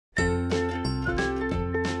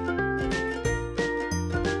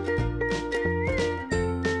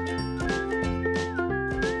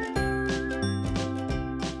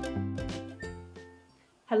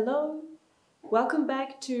Hello, welcome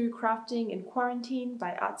back to Crafting in Quarantine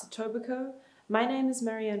by Arts Etobicoke. My name is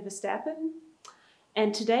Marjan Verstappen,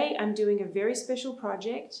 and today I'm doing a very special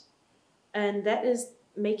project, and that is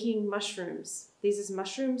making mushrooms. These are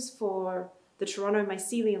mushrooms for the Toronto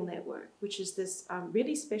Mycelial Network, which is this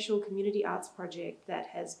really special community arts project that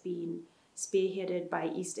has been spearheaded by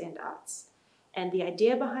East End Arts. And the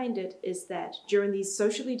idea behind it is that during these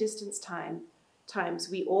socially distanced times,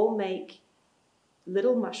 we all make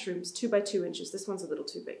little mushrooms, 2 by 2 inches, this one's a little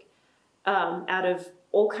too big, out of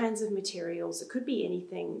all kinds of materials. It could be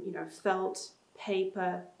anything, felt,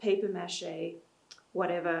 paper mache,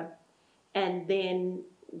 whatever. And then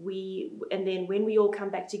when we all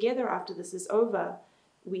come back together after this is over,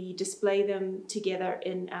 we display them together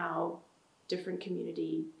in our different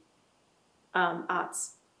community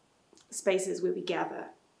arts spaces where we gather.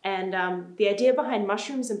 And the idea behind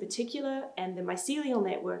mushrooms in particular and the mycelial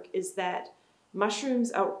network is that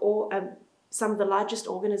mushrooms are all some of the largest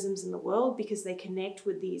organisms in the world because they connect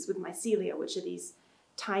with mycelia, which are these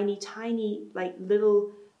tiny, like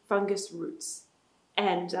little fungus roots.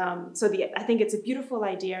 And I think it's a beautiful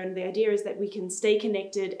idea, and the idea is that we can stay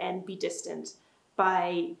connected and be distant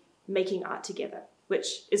by making art together,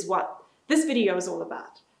 which is what this video is all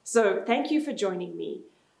about. So thank you for joining me.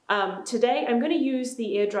 Today I'm going to use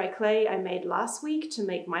the air dry clay I made last week to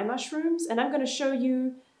make my mushrooms, and I'm going to show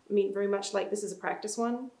you, very much like this is a practice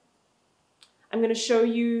one, I'm going to show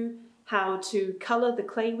you how to color the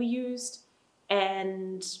clay we used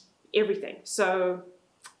and everything. So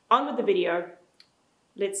on with the video.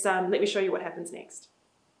 Let me show you what happens next.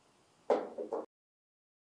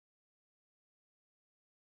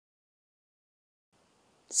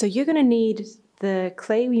 So you're going to need the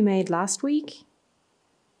clay we made last week.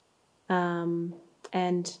 And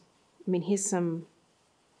here's some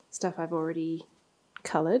stuff I've already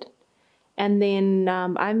colored. And then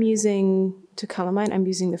I'm using, to color mine, I'm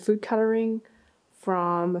using the food coloring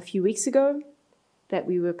from a few weeks ago that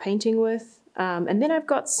we were painting with. And then I've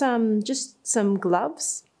got just some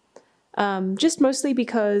gloves, just mostly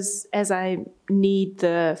because as I knead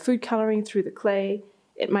the food coloring through the clay,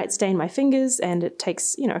 it might stain my fingers and it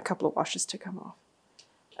takes, a couple of washes to come off.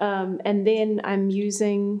 And then I'm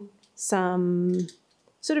using some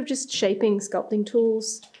sort of just shaping, sculpting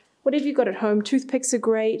tools. Whatever you've got at home, toothpicks are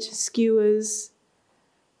great, skewers,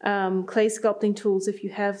 clay sculpting tools if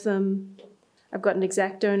you have them. I've got an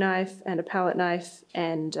X-Acto knife and a palette knife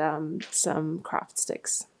and some craft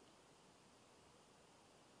sticks.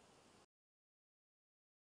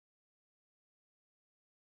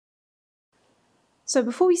 So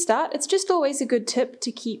before we start, it's just always a good tip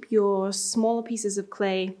to keep your smaller pieces of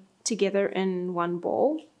clay together in one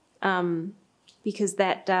ball, because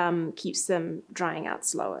that keeps them drying out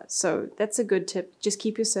slower. So that's a good tip. Just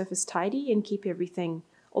keep your surface tidy and keep everything,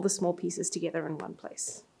 all the small pieces together in one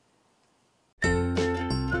place.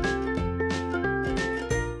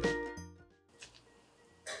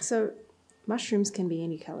 So mushrooms can be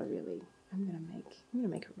any color really. I'm gonna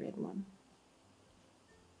make a red one.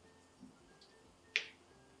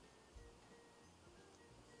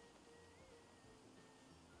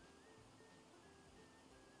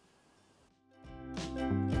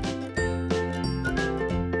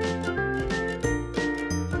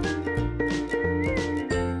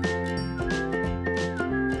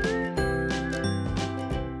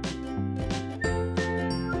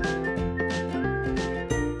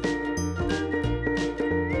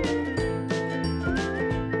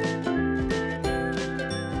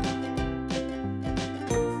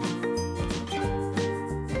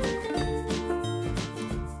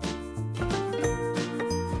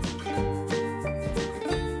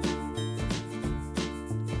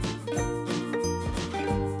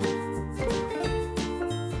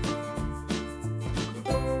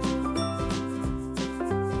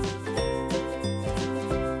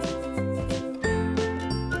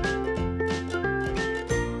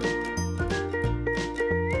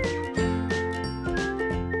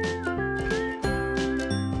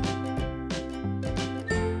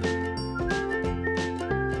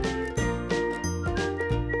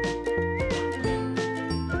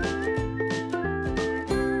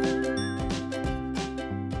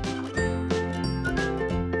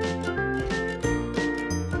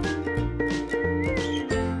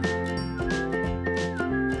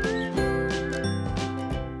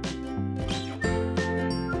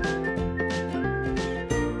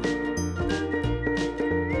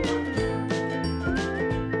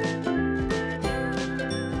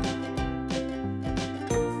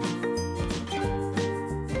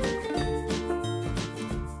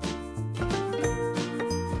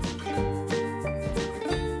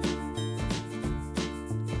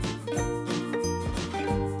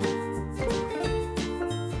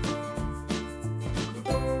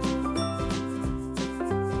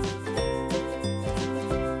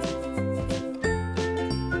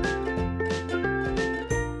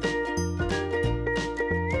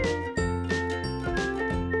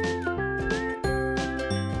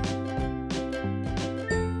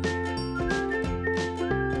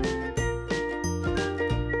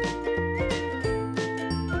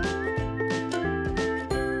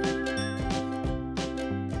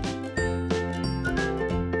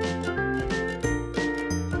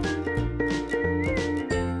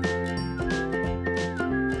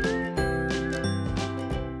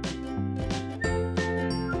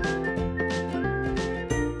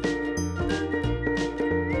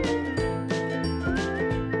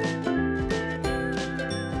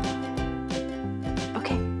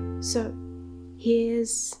 So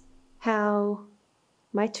here's how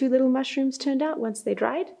my 2 little mushrooms turned out once they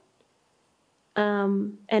dried.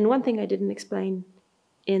 And one thing I didn't explain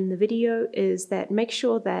in the video is that make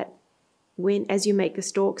sure that as you make the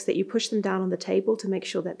stalks, that you push them down on the table to make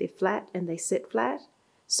sure that they're flat and they sit flat.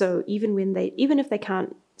 So even if they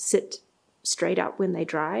can't sit straight up when they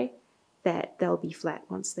dry, that they'll be flat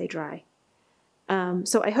once they dry.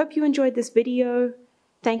 So I hope you enjoyed this video.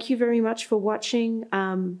 Thank you very much for watching.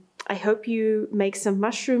 I hope you make some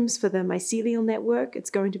mushrooms for the Mycelial Network.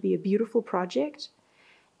 It's going to be a beautiful project.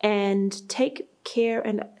 And take care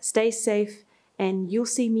and stay safe, and you'll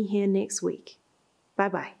see me here next week.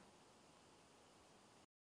 Bye-bye.